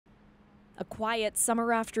A quiet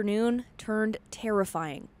summer afternoon turned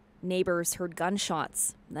terrifying. Neighbors heard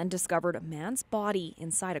gunshots, then discovered a man's body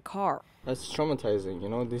inside a car. That's traumatizing, you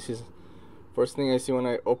know. This is first thing I see when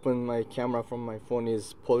I open my camera from my phone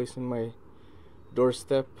is police in my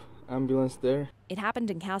doorstep, ambulance there. It happened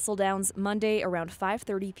in Castle Downs Monday around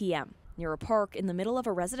 5:30 p.m. near a park in the middle of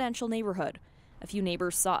a residential neighborhood. A few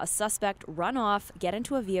neighbors saw a suspect run off, get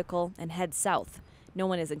into a vehicle, and head south. No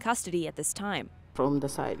one is in custody at this time. From the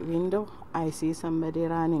side window, I see somebody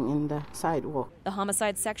running in the sidewalk. The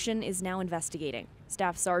homicide section is now investigating.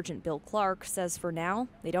 Staff Sergeant Bill Clark says for now,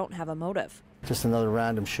 they don't have a motive. Just another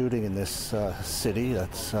random shooting in this city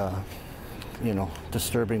that's,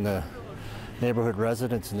 disturbing the neighborhood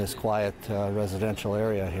residents in this quiet residential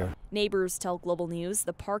area here. Neighbors tell Global News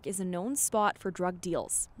the park is a known spot for drug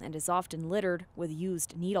deals and is often littered with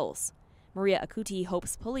used needles. Maria Akuti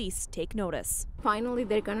hopes police take notice. Finally,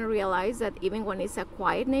 they're going to realize that even when it's a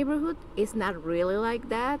quiet neighborhood, it's not really like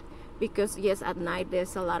that, because yes, at night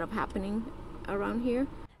there's a lot of happening around here.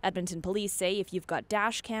 Edmonton police say if you've got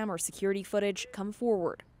dash cam or security footage, come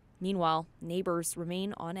forward. Meanwhile, neighbors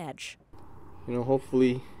remain on edge.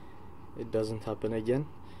 Hopefully it doesn't happen again.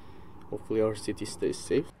 Hopefully our city stays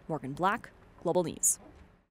safe. Morgan Black, Global News.